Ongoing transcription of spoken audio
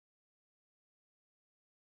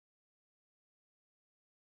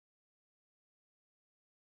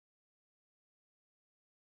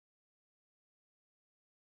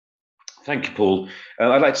Thank you, Paul.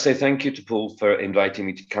 I'd like to say thank you to Paul for inviting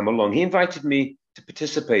me to come along. He invited me to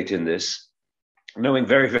participate in this, knowing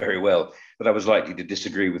very, very well that I was likely to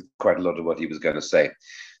disagree with quite a lot of what he was going to say.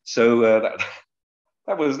 So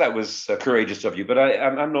that was courageous of you. But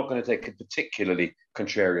I'm not going to take a particularly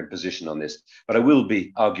contrarian position on this. But I will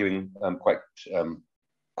be arguing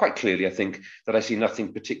quite clearly, I think, that I see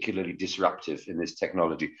nothing particularly disruptive in this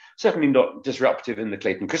technology. Certainly not disruptive in the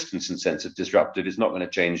Clayton Christensen sense of disruptive. It's not going to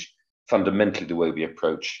change fundamentally the way we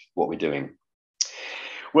approach what we're doing.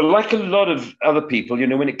 Well, like a lot of other people,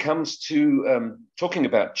 when it comes to talking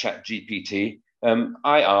about ChatGPT,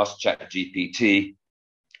 I asked ChatGPT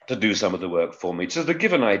to do some of the work for me. So to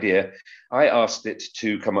give an idea, I asked it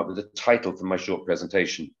to come up with a title for my short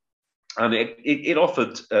presentation. And it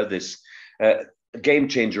offered this game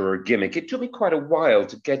changer or a gimmick. It took me quite a while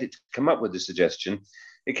to get it to come up with the suggestion.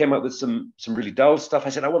 It came up with some really dull stuff. I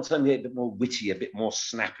said, I want something a bit more witty, a bit more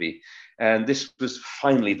snappy. And this was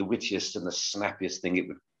finally the wittiest and the snappiest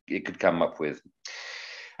thing it could come up with.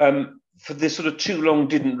 For this sort of too long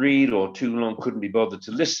didn't read or too long couldn't be bothered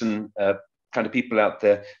to listen kind of people out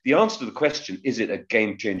there, the answer to the question, is it a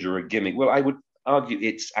game changer or a gimmick? Well, I would argue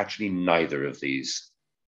it's actually neither of these.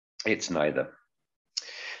 It's neither.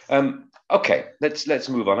 Okay, let's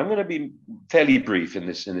move on. I'm going to be fairly brief in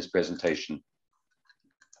this presentation.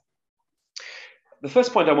 The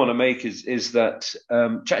first point I want to make is that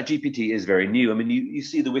ChatGPT is very new. I mean, you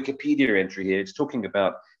see the Wikipedia entry here. It's talking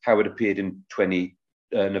about how it appeared in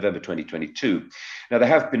November 2022. Now, there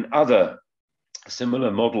have been other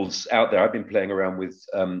similar models out there. I've been playing around with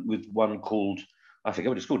one called, I forget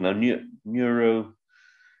what it's called now, Neuroflex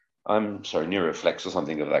or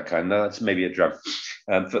something of that kind. Now, that's maybe a drug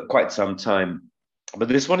for quite some time. But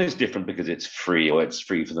this one is different because it's free, or it's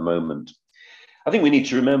free for the moment. I think we need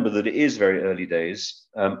to remember that it is very early days.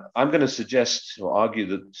 I'm going to suggest or argue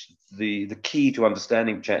that the key to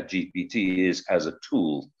understanding ChatGPT is as a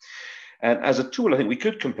tool. And as a tool, I think we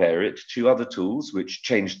could compare it to other tools which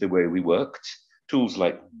changed the way we worked. Tools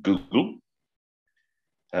like Google,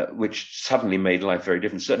 which suddenly made life very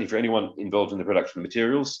different, certainly for anyone involved in the production of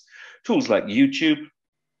materials. Tools like YouTube,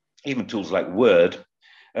 even tools like Word,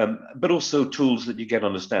 but also tools that you get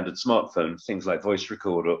on a standard smartphone, things like voice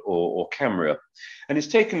recorder or camera. And it's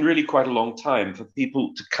taken really quite a long time for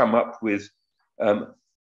people to come up with a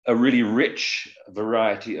really rich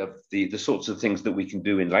variety of the sorts of things that we can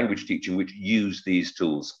do in language teaching which use these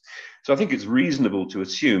tools. So I think it's reasonable to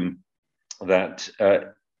assume that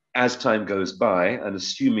as time goes by, and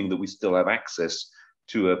assuming that we still have access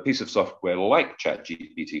to a piece of software like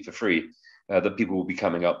ChatGPT for free, that people will be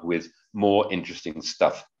coming up with more interesting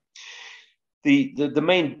stuff. The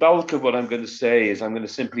main bulk of what I'm going to say is I'm going to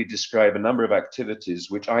simply describe a number of activities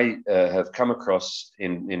which I have come across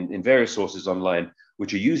in various sources online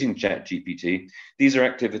which are using ChatGPT. These are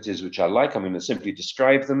activities which I like. I'm going to simply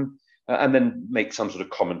describe them and then make some sort of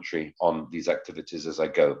commentary on these activities as I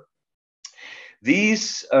go.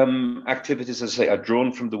 These activities, as I say, are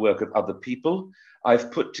drawn from the work of other people.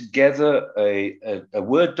 I've put together a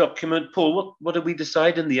Word document. Paul, what did we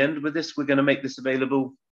decide in the end with this? We're going to make this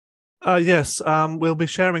available? Yes, we'll be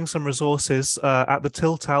sharing some resources at the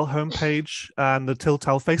Tiltal homepage and the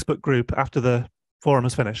Tiltal Facebook group after the forum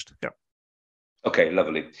is finished. Yeah. Okay,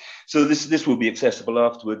 lovely. So this will be accessible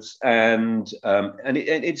afterwards, and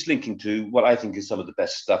it's linking to what I think is some of the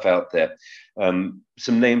best stuff out there.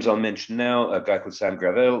 Some names I'll mention now: a guy called Sam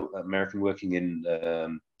Gravel, American working in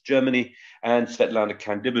Germany, and Svetlana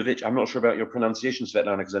Kandibovic. I'm not sure about your pronunciation,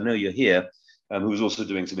 Svetlana, because I know you're here, who's also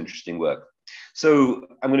doing some interesting work. So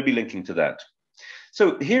I'm going to be linking to that.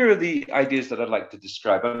 So here are the ideas that I'd like to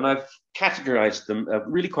describe, and I've categorized them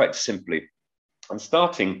really quite simply. I'm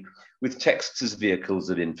starting with texts as vehicles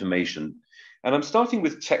of information. And I'm starting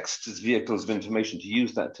with texts as vehicles of information, to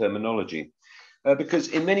use that terminology, because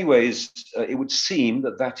in many ways, it would seem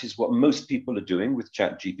that that is what most people are doing with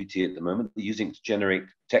ChatGPT at the moment. They're using it to generate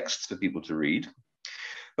texts for people to read.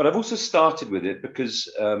 But I've also started with it because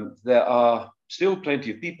there are still plenty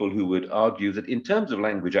of people who would argue that in terms of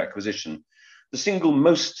language acquisition, the single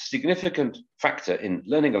most significant factor in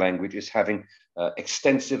learning a language is having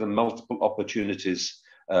extensive and multiple opportunities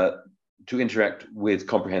to interact with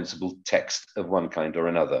comprehensible text of one kind or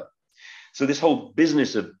another. So this whole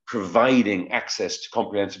business of providing access to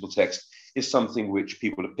comprehensible text is something which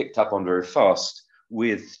people have picked up on very fast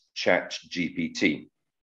with ChatGPT.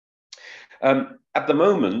 At the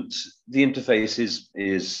moment, the interface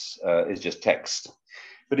is just text,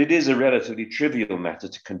 but it is a relatively trivial matter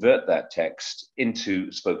to convert that text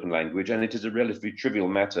into spoken language, and it is a relatively trivial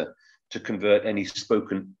matter to convert any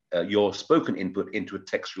your spoken input into a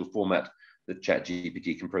textual format that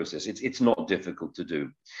ChatGPT can process. It's not difficult to do.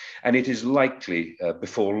 And it is likely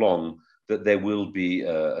before long that there will be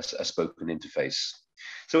a spoken interface.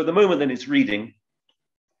 So at the moment, then it's reading,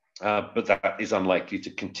 but that is unlikely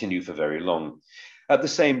to continue for very long. At the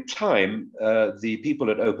same time, the people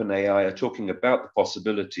at OpenAI are talking about the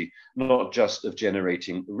possibility not just of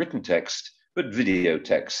generating written text, but video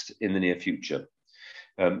text in the near future.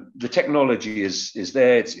 The technology is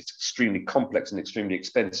there, it's extremely complex and extremely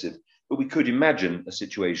expensive, but we could imagine a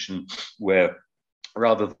situation where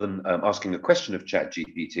rather than asking a question of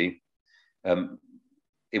ChatGPT,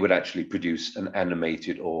 it would actually produce an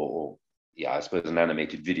animated an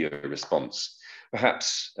animated video response.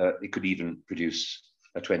 Perhaps it could even produce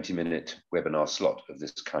a 20-minute webinar slot of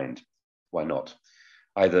this kind. Why not?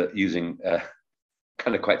 Either using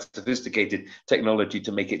kind of quite sophisticated technology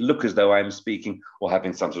to make it look as though I'm speaking, or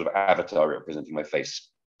having some sort of avatar representing my face.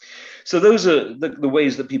 So those are the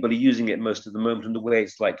ways that people are using it most at the moment, and the way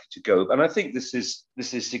it's likely to go. And I think this is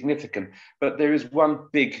significant, but there is one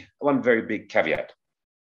very big caveat.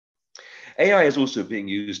 AI is also being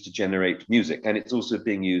used to generate music, and it's also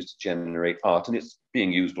being used to generate art, and it's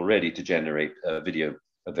being used already to generate video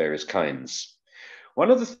of various kinds. One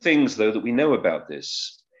of the things, though, that we know about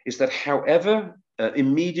this is that however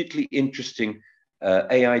immediately interesting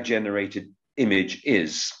AI-generated image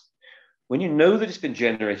is, when you know that it's been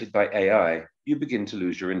generated by AI, you begin to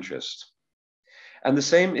lose your interest. And the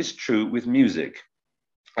same is true with music.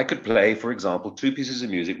 I could play, for example, 2 pieces of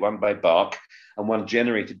music, one by Bach and one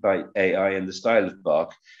generated by AI in the style of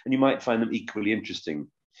Bach, and you might find them equally interesting.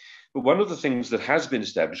 But one of the things that has been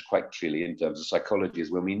established quite clearly in terms of psychology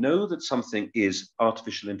is when we know that something is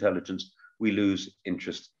artificial intelligence, we lose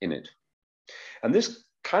interest in it. And this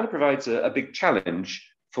kind of provides a big challenge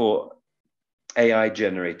for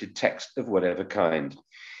AI-generated text of whatever kind.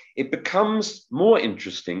 It becomes more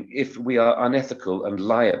interesting if we are unethical and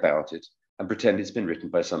lie about it and pretend it's been written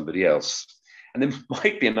by somebody else. And there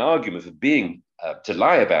might be an argument for being to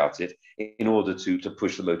lie about it in order to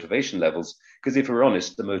push the motivation levels, because if we're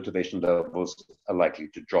honest, the motivation levels are likely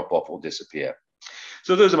to drop off or disappear.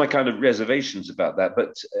 So those are my kind of reservations about that.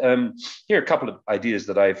 But here are a couple of ideas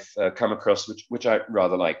that I've come across, which I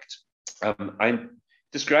rather liked. I'm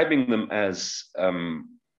describing them as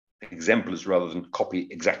exemplars rather than copy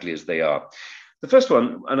exactly as they are. The first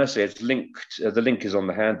one, and I say it's linked, the link is on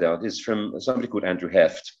the handout, is from somebody called Andrew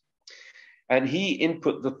Heft. And he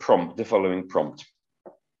input the following prompt.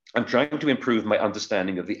 I'm trying to improve my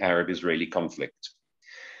understanding of the Arab-Israeli conflict.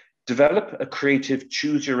 Develop a creative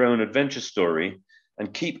choose-your-own-adventure story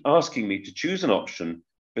and keep asking me to choose an option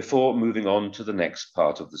before moving on to the next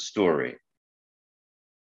part of the story.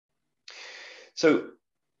 So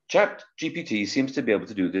ChatGPT seems to be able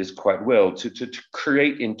to do this quite well, to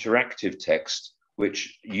create interactive text,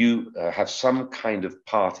 which you have some kind of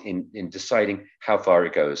part in deciding how far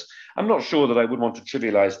it goes. I'm not sure that I would want to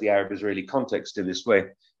trivialize the Arab-Israeli context in this way,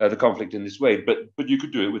 the conflict in this way, but you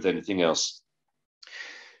could do it with anything else.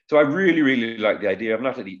 So I really, really like the idea. I've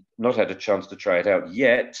not had a chance to try it out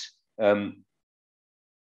yet, but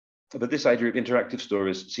this idea of interactive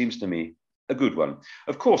stories seems to me a good one.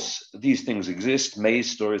 Of course, these things exist.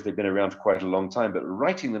 Maze stories, they've been around for quite a long time, but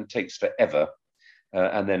writing them takes forever.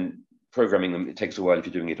 And then programming them, it takes a while if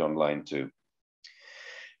you're doing it online too.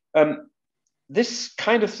 This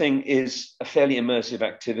kind of thing is a fairly immersive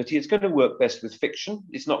activity. It's going to work best with fiction.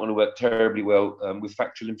 It's not going to work terribly well with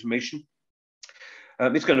factual information.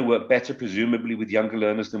 It's going to work better, presumably, with younger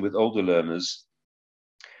learners than with older learners.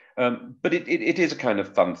 But it is a kind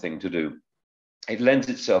of fun thing to do. It lends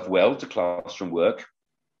itself well to classroom work,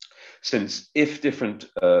 since if different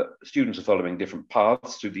students are following different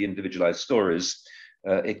paths through the individualized stories,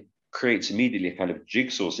 it creates immediately a kind of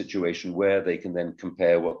jigsaw situation where they can then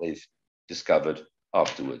compare what they've discovered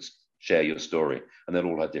afterwards, share your story, and they'll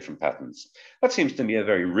all have different patterns. That seems to me a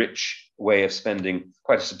very rich way of spending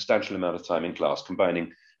quite a substantial amount of time in class,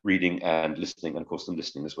 combining reading and listening, and of course, them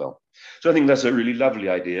listening as well. So I think that's a really lovely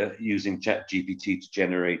idea, using ChatGPT to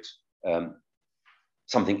generate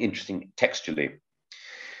something interesting textually.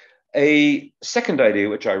 A second idea,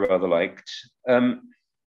 which I rather liked,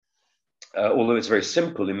 although it's very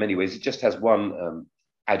simple in many ways, it just has one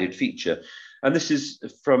added feature. And this is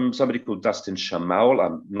from somebody called Dustin Shamaul.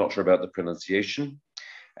 I'm not sure about the pronunciation.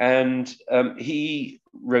 And he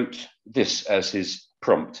wrote this as his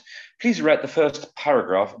prompt. Please write the first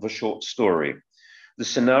paragraph of a short story. The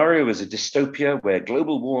scenario is a dystopia where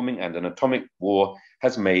global warming and an atomic war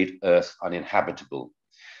has made Earth uninhabitable.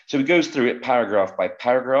 So he goes through it paragraph by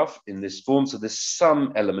paragraph in this form. So there's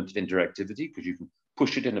some element of interactivity because you can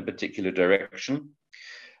push it in a particular direction.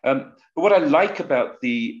 But what I like about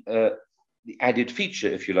the the added feature,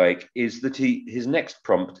 if you like, is that his next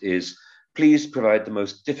prompt is, please provide the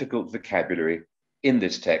most difficult vocabulary in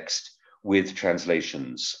this text with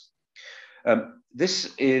translations.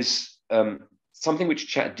 This is something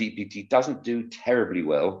which ChatGPT doesn't do terribly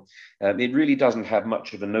well. It really doesn't have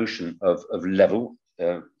much of a notion of level,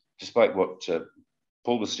 despite what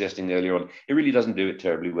Paul was suggesting earlier on. It really doesn't do it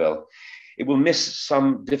terribly well. It will miss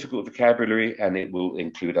some difficult vocabulary, and it will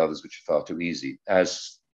include others which are far too easy,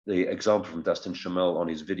 as the example from Dustin Schammel on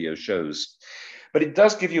his video shows. But it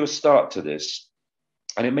does give you a start to this,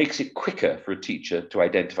 and it makes it quicker for a teacher to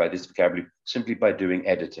identify this vocabulary simply by doing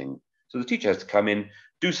editing. So the teacher has to come in,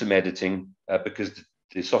 do some editing, because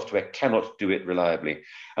the software cannot do it reliably.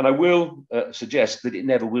 And I will suggest that it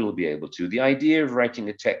never will be able to. The idea of writing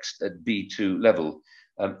a text at B2 level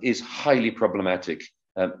is highly problematic,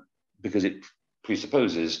 because it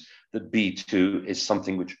presupposes that B2 is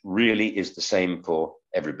something which really is the same for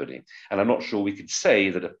everybody. And I'm not sure we could say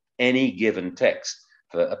that any given text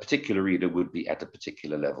for a particular reader would be at a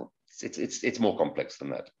particular level. It's more complex than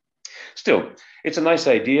that. Still, it's a nice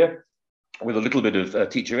idea. With a little bit of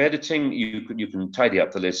teacher editing, you can tidy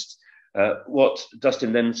up the list. What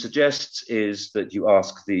Dustin then suggests is that you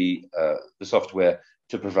ask the software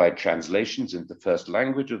to provide translations in the first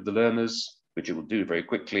language of the learners, which it will do very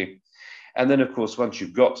quickly. And then, of course, once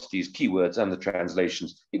you've got these keywords and the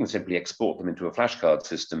translations, you can simply export them into a flashcard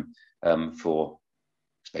system for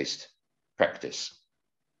spaced practice.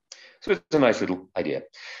 So it's a nice little idea.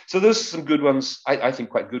 So there's some good ones, I think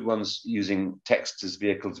quite good ones, using texts as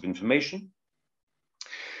vehicles of information.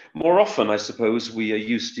 More often, I suppose, we are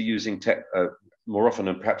used to using more often,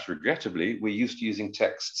 and perhaps regrettably, we're used to using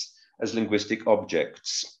texts as linguistic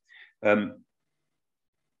objects.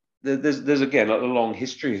 There's again a long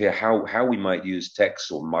history here how we might use texts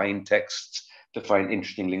or mine texts to find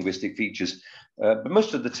interesting linguistic features. But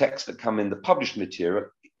most of the texts that come in the published material,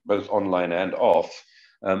 both online and off,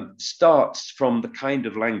 starts from the kind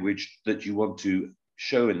of language that you want to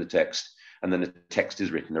show in the text, and then the text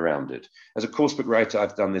is written around it. As a coursebook writer,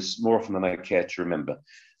 I've done this more often than I care to remember.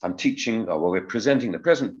 I'm teaching, or we're presenting the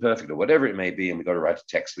present perfect, or whatever it may be, and we've got to write a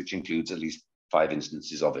text which includes at least 5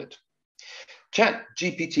 instances of it.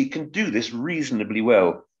 ChatGPT can do this reasonably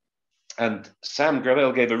well. And Sam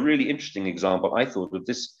Gravel gave a really interesting example, I thought, of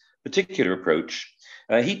this particular approach.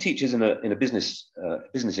 He teaches in a business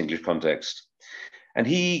English context. And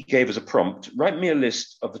he gave us a prompt: write me a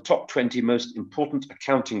list of the top 20 most important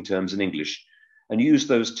accounting terms in English, and use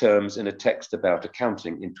those terms in a text about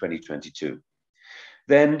accounting in 2022.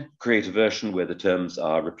 Then create a version where the terms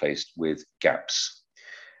are replaced with gaps.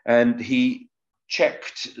 And he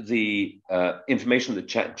checked the information that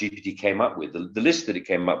ChatGPT came up with, the list that it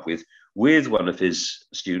came up with one of his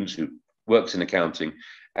students who works in accounting.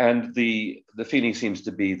 And the feeling seems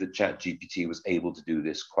to be that ChatGPT was able to do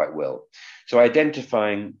this quite well. So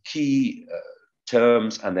identifying key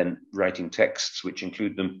terms and then writing texts which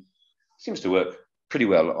include them seems to work pretty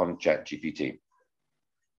well on ChatGPT.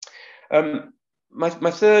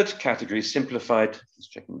 My third category is simplified,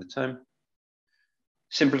 just checking the time,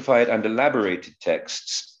 simplified and elaborated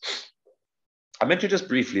texts. I mentioned just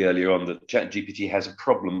briefly earlier on that ChatGPT has a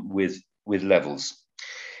problem with levels.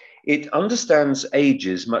 It understands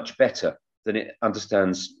ages much better than it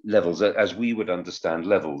understands levels, as we would understand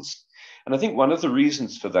levels. And I think one of the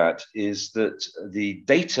reasons for that is that the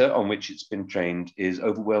data on which it's been trained is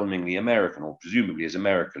overwhelmingly American, or presumably is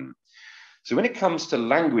American. So when it comes to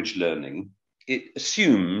language learning, it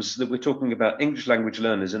assumes that we're talking about English language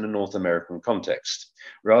learners in a North American context,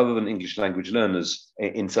 rather than English language learners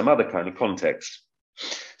in some other kind of context.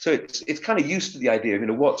 So it's kind of used to the idea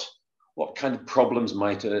of, what kind of problems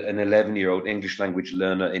might an 11-year-old English language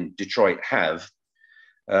learner in Detroit have?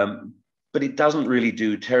 But it doesn't really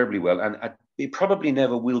do terribly well. And it probably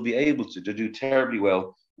never will be able to do terribly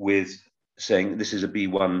well with saying this is a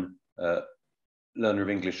B1 learner of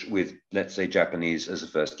English with, let's say, Japanese as a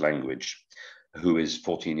first language, who is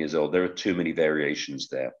 14 years old. There are too many variations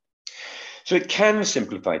there. So it can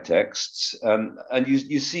simplify texts. And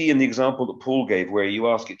you see in the example that Paul gave, where you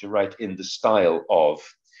ask it to write in the style of,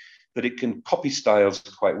 that it can copy styles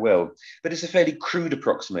quite well, but it's a fairly crude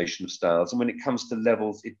approximation of styles. And when it comes to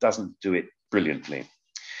levels, it doesn't do it brilliantly.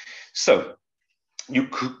 So you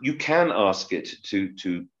can ask it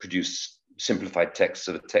to produce simplified text,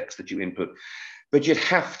 sort of text that you input, but you'd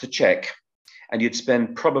have to check, and you'd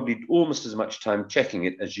spend probably almost as much time checking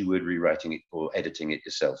it as you would rewriting it or editing it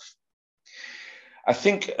yourself. I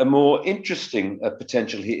think a more interesting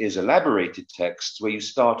potential here is elaborated texts, where you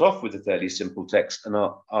start off with a fairly simple text and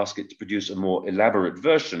ask it to produce a more elaborate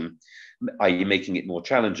version, i.e. making it more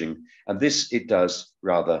challenging. And this it does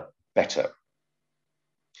rather better.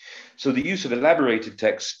 So the use of elaborated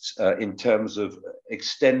texts in terms of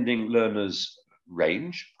extending learners'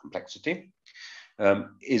 range, complexity,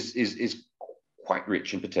 is quite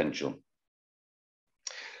rich in potential.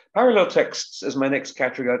 Parallel texts as my next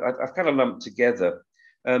category, I've kind of lumped together.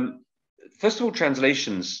 First of all,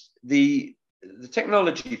 translations. The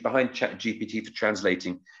technology behind ChatGPT for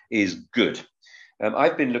translating is good.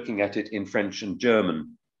 I've been looking at it in French and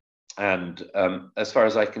German, and as far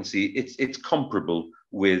as I can see, it's comparable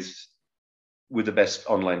with the best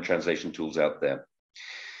online translation tools out there.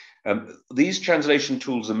 These translation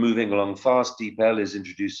tools are moving along fast. DeepL is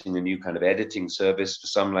introducing a new kind of editing service for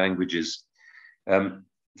some languages.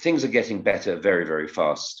 Things are getting better very, very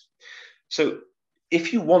fast. So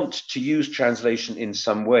if you want to use translation in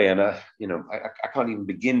some way, and I can't even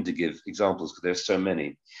begin to give examples because there's so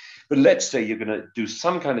many, but let's say you're going to do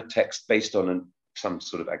some kind of text based on some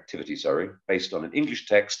sort of activity, based on an English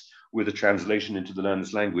text with a translation into the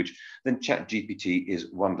learner's language, then ChatGPT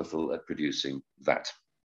is wonderful at producing that.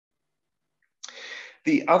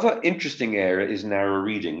 The other interesting area is narrow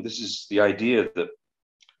reading. This is the idea that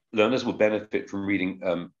learners will benefit from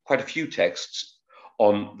reading quite a few texts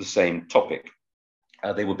on the same topic.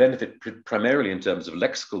 They will benefit primarily in terms of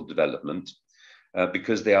lexical development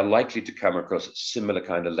because they are likely to come across similar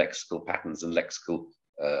kind of lexical patterns and lexical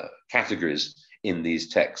categories in these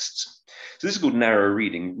texts. So this is called narrow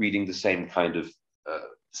reading, reading the same kind of,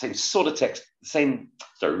 same sort of text,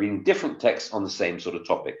 reading different texts on the same sort of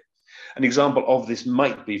topic. An example of this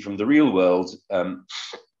might be from the real world.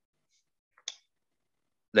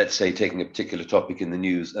 Let's say taking a particular topic in the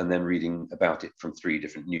news and then reading about it from 3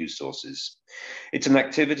 different news sources. It's an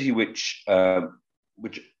activity which I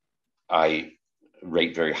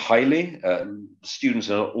rate very highly. Students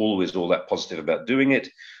are not always all that positive about doing it,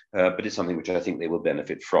 but it's something which I think they will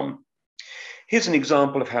benefit from. Here's an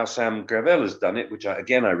example of how Sam Gravel has done it, which I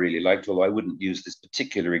really liked, although I wouldn't use this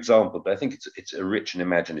particular example, but I think it's a rich and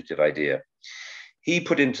imaginative idea. He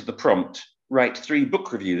put into the prompt, write 3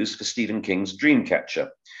 book reviews for Stephen King's Dreamcatcher.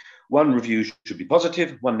 1 review should be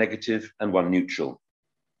positive, 1 negative, and 1 neutral.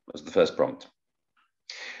 That was the first prompt.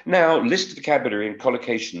 Now, list vocabulary and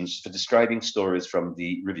collocations for describing stories from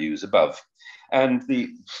the reviews above. And the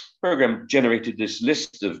program generated this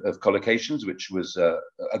list of collocations, which was a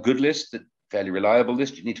good list, a fairly reliable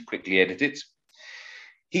list. You need to quickly edit it.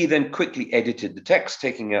 He then quickly edited the text,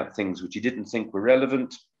 taking out things which he didn't think were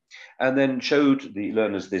relevant, and then showed the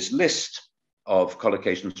learners this list of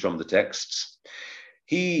collocations from the texts.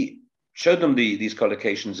 He showed them these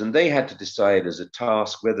collocations, and they had to decide as a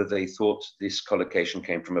task whether they thought this collocation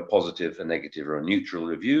came from a positive, a negative, or a neutral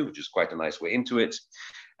review, which is quite a nice way into it.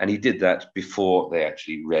 And he did that before they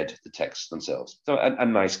actually read the texts themselves. So a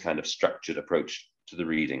nice kind of structured approach to the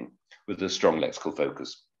reading with a strong lexical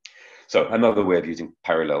focus. So another way of using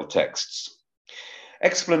parallel texts.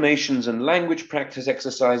 Explanations and language practice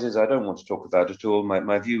exercises, I don't want to talk about at all.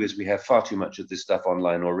 My view is we have far too much of this stuff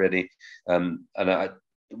online already.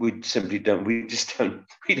 We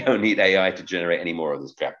don't need AI to generate any more of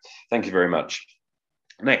this crap. Thank you very much.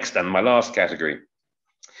 Next, and my last category,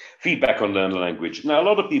 feedback on learner language. Now, a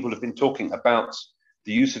lot of people have been talking about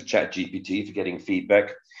the use of ChatGPT for getting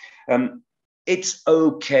feedback. It's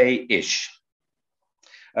okay-ish.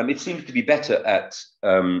 It seems to be better at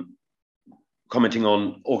commenting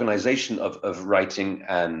on organization of writing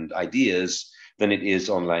and ideas than it is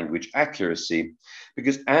on language accuracy,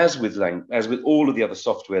 because as with all of the other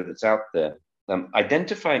software that's out there,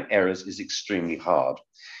 identifying errors is extremely hard.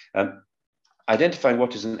 Identifying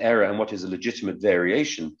what is an error and what is a legitimate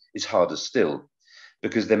variation is harder still,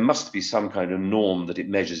 because there must be some kind of norm that it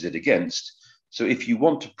measures it against. So if you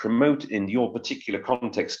want to promote in your particular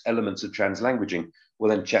context elements of translanguaging,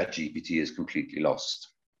 well, then ChatGPT is completely lost.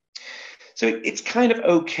 So it's kind of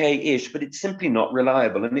okay-ish, but it's simply not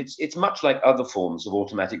reliable. And it's much like other forms of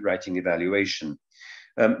automatic writing evaluation.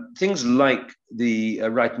 Things like the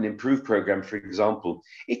Write and Improve program, for example,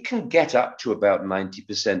 it can get up to about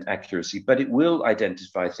 90% accuracy, but it will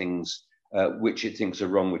identify things which it thinks are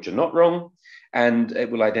wrong, which are not wrong. And it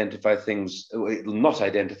will identify things, it will not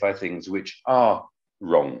identify things which are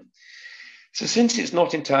wrong. So since it's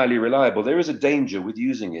not entirely reliable, there is a danger with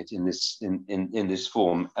using it in this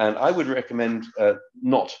form, and I would recommend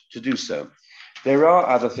not to do so. There are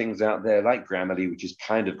other things out there like Grammarly, which has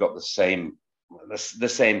kind of got the same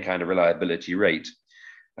kind of reliability rate,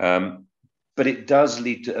 but it does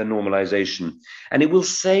lead to a normalization, and it will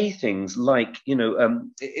say things like,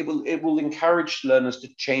 it will encourage learners to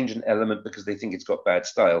change an element because they think it's got bad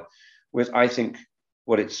style, whereas I think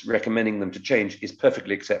what it's recommending them to change is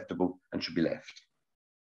perfectly acceptable and should be left.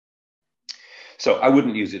 So I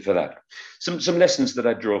wouldn't use it for that. Some lessons that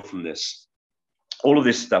I draw from this. All of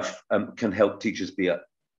this stuff can help teachers be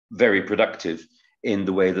very productive in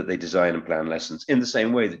the way that they design and plan lessons, in the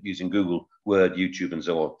same way that using Google, Word, YouTube, and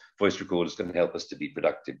so on, voice recorders can help us to be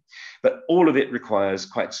productive. But all of it requires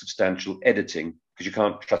quite substantial editing because you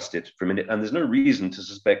can't trust it for a minute. And there's no reason to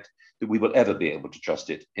suspect that we will ever be able to trust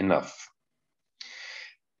it enough.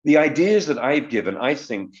 The ideas that I've given, I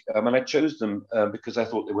think, and I chose them because I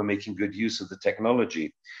thought they were making good use of the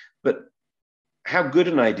technology. But how good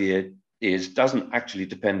an idea is doesn't actually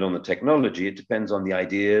depend on the technology. It depends on the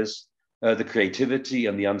ideas, the creativity,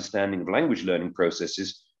 and the understanding of language learning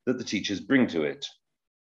processes that the teachers bring to it.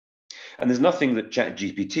 And there's nothing that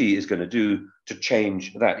ChatGPT is going to do to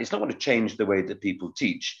change that. It's not going to change the way that people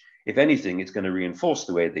teach. If anything, it's going to reinforce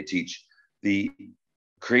the way they teach. The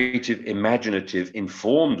creative, imaginative,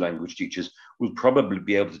 informed language teachers will probably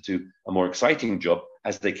be able to do a more exciting job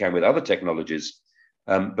as they can with other technologies,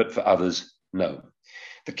 but for others, no.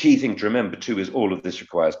 The key thing to remember too is all of this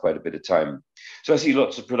requires quite a bit of time. So I see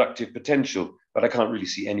lots of productive potential, but I can't really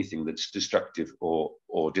see anything that's destructive or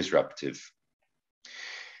disruptive.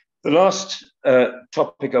 The last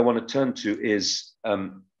topic I want to turn to is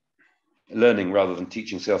learning rather than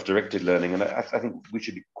teaching, self-directed learning. And I think we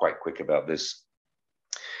should be quite quick about this.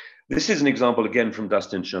 This is an example again from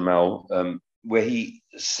Dustin Schamal, where he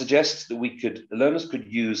suggests that learners could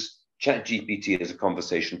use ChatGPT as a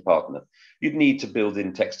conversation partner. You'd need to build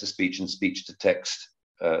in text-to-speech and speech-to-text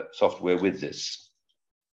software with this.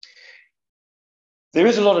 There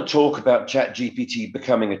is a lot of talk about ChatGPT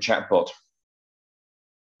becoming a chatbot.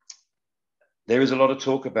 There is a lot of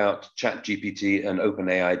talk about ChatGPT and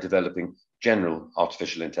OpenAI developing general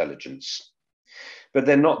artificial intelligence. But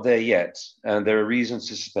they're not there yet, and there are reasons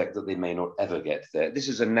to suspect that they may not ever get there. This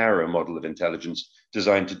is a narrow model of intelligence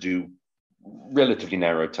designed to do relatively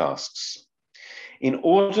narrow tasks. In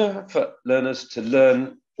order for learners to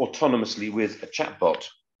learn autonomously with a chatbot,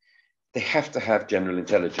 they have to have general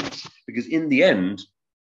intelligence, because in the end,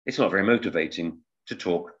 it's not very motivating to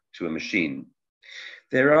talk to a machine.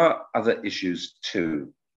 There are other issues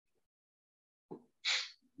too.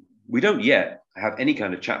 We don't yet have any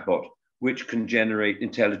kind of chatbot which can generate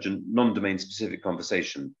intelligent, non-domain specific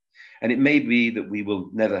conversation. And it may be that we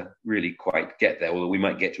will never really quite get there, although we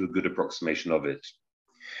might get to a good approximation of it.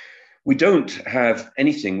 We don't have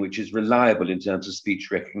anything which is reliable in terms of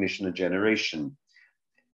speech recognition and generation.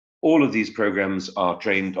 All of these programs are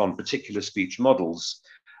trained on particular speech models.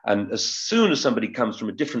 And as soon as somebody comes from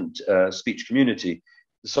a different speech community,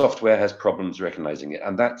 the software has problems recognizing it.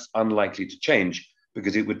 And that's unlikely to change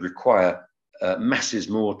because it would require masses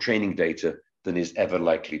more training data than is ever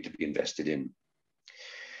likely to be invested in.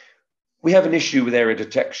 We have an issue with error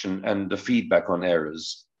detection and the feedback on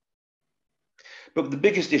errors. But the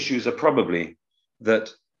biggest issues are probably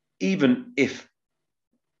that even if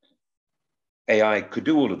AI could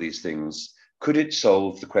do all of these things, could it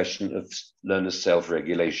solve the question of learners'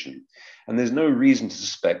 self-regulation? And there's no reason to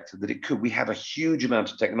suspect that it could. We have a huge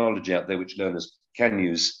amount of technology out there which learners can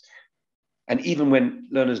use. And even when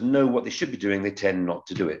learners know what they should be doing, they tend not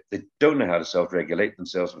to do it. They don't know how to self-regulate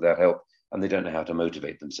themselves without help, and they don't know how to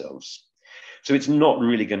motivate themselves. So it's not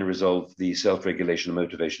really going to resolve the self-regulation and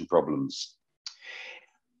motivation problems.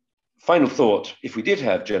 Final thought, if we did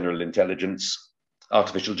have general intelligence,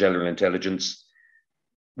 artificial general intelligence,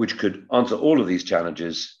 which could answer all of these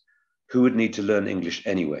challenges, who would need to learn English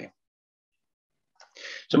anyway?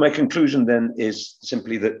 So my conclusion then is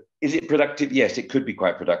simply that, is it productive? Yes, it could be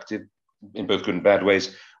quite productive in both good and bad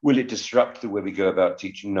ways. Will it disrupt the way we go about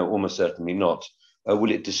teaching? No, almost certainly not.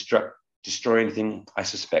 Will it destroy anything? I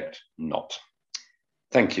suspect not.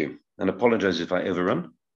 Thank you, and apologize if I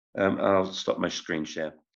overrun. I'll stop my screen share.